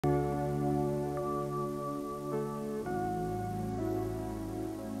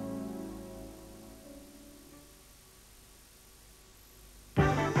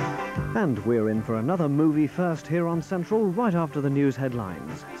And we're in for another movie first here on Central, right after the news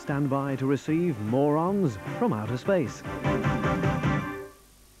headlines. Stand by to receive morons from outer space.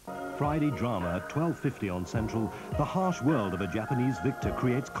 Friday drama at 12:50 on Central. The harsh world of a Japanese victor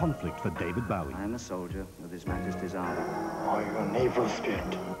creates conflict for David Bowie. I am a soldier with His Majesty's Army. Are you a naval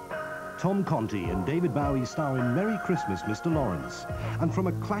state? Tom Conti and David Bowie star in Merry Christmas, Mr. Lawrence. And from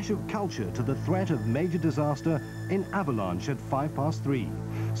a clash of culture to the threat of major disaster in Avalanche at 3:05,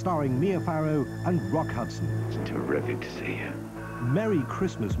 starring Mia Farrow and Rock Hudson. It's terrific to see you. Merry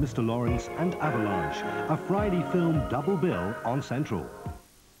Christmas, Mr. Lawrence and Avalanche, a Friday film double bill on Central.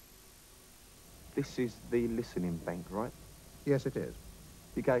 This is the listening bank, right? Yes, it is.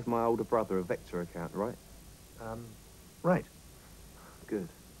 You gave my older brother a Vector account, right? Right. Good.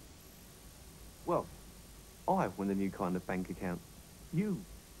 Well, I want a new kind of bank account. You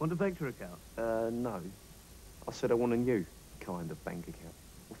want a Vector account? No. I said I want a new kind of bank account.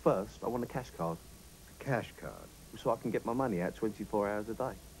 Well, first, I want a cash card. A cash card? So I can get my money out 24 hours a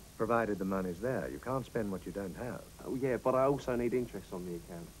day. Provided the money's there. You can't spend what you don't have. Oh, yeah, but I also need interest on the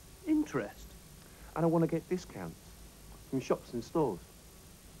account. Interest? And I want to get discounts from shops and stores.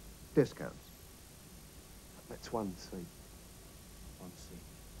 Discounts? That's 1C.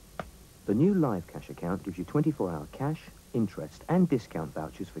 1C. The new Live Cash account gives you 24-hour cash, interest and discount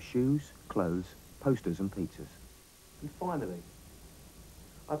vouchers for shoes, clothes, posters and pizzas. And finally,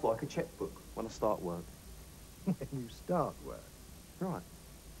 I'd like a checkbook when I start work. When you start work? Right.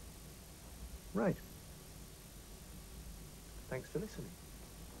 Right. Thanks for listening.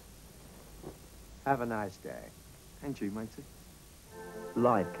 Have a nice day. And you, matey.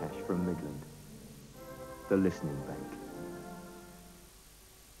 Live Cash from Midland. The listening bank.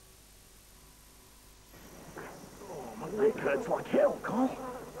 Oh, my leg hurts like hell, Cole.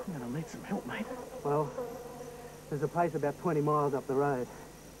 I'm gonna need some help, mate. Well, there's a place about 20 miles up the road.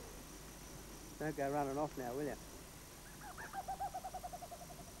 Don't go running off now, will you?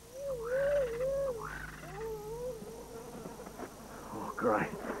 Oh, great.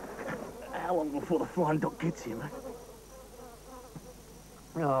 How long before the flying doc gets here, mate?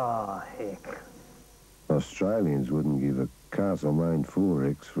 Oh, heck. Australians wouldn't give a Castlemain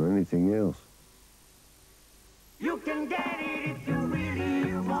 4X for anything else. You can get it if you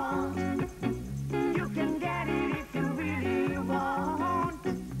really want. You can get it if you really want.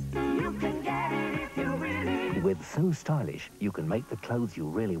 You can get it if you really... With So Stylish, you can make the clothes you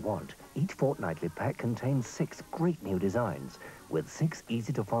really want. Each fortnightly pack contains 6 great new designs, with 6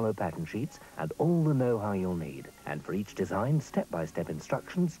 easy-to-follow pattern sheets and all the know-how you'll need. And for each design, step-by-step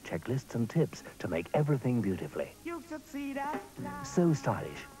instructions, checklists and tips to make everything beautifully. You should see that. So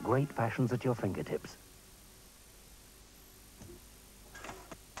Stylish, great fashions at your fingertips.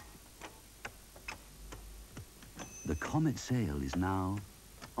 The Comet sale is now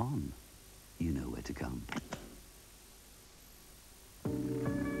on. You know where to come.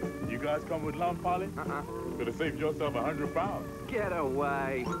 You guys come with Lunn Poly? Could have saved yourself 100 pounds. Get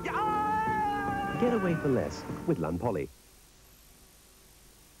away. Get away for less with Lunn Poly.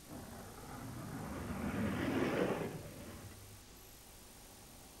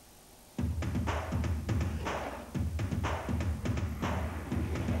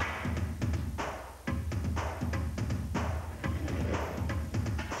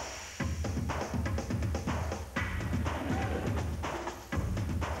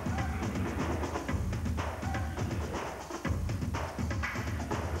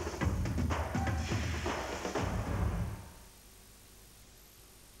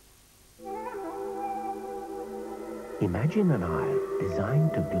 Imagine an eye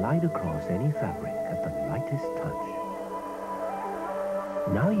designed to glide across any fabric at the lightest touch.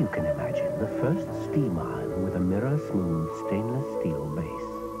 Now you can imagine the first steam eye with a mirror-smooth stainless steel base.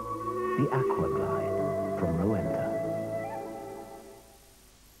 The Aqua Glide from Rowenta.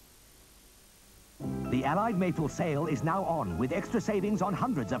 The Allied Maple sale is now on, with extra savings on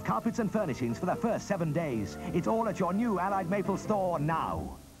hundreds of carpets and furnishings for the first 7 days. It's all at your new Allied Maple store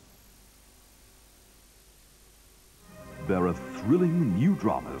now. There are thrilling new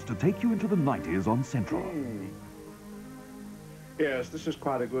dramas to take you into the 90s on Central. Yes, this is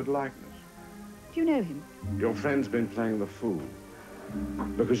quite a good likeness. Do you know him? Your friend's been playing the fool.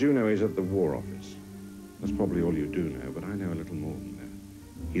 Because you know he's at the War Office. That's probably all you do know, but I know a little more than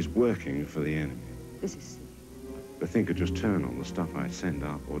that. He's working for the enemy. This is... The thing could just turn on the stuff I send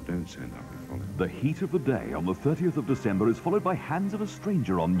up or don't send up and follow. The heat of the day on the 30th of December is followed by Hands of a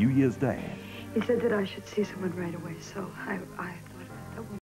Stranger on New Year's Day. He said that I should see someone right away, so I